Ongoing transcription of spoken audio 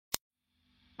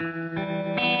I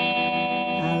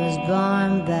was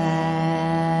born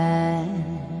bad,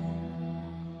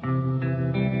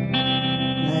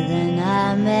 but then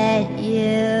I met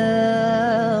you.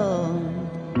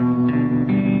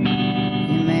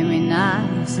 You made me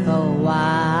nice for a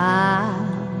while,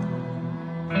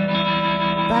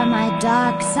 but my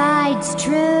dark side's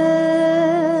true.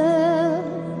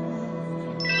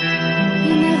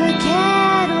 You never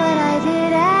cared what I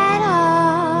did at all.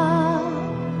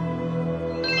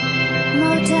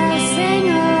 Motel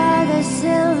singer or the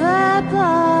silver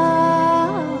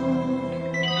ball,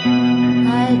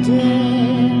 I did.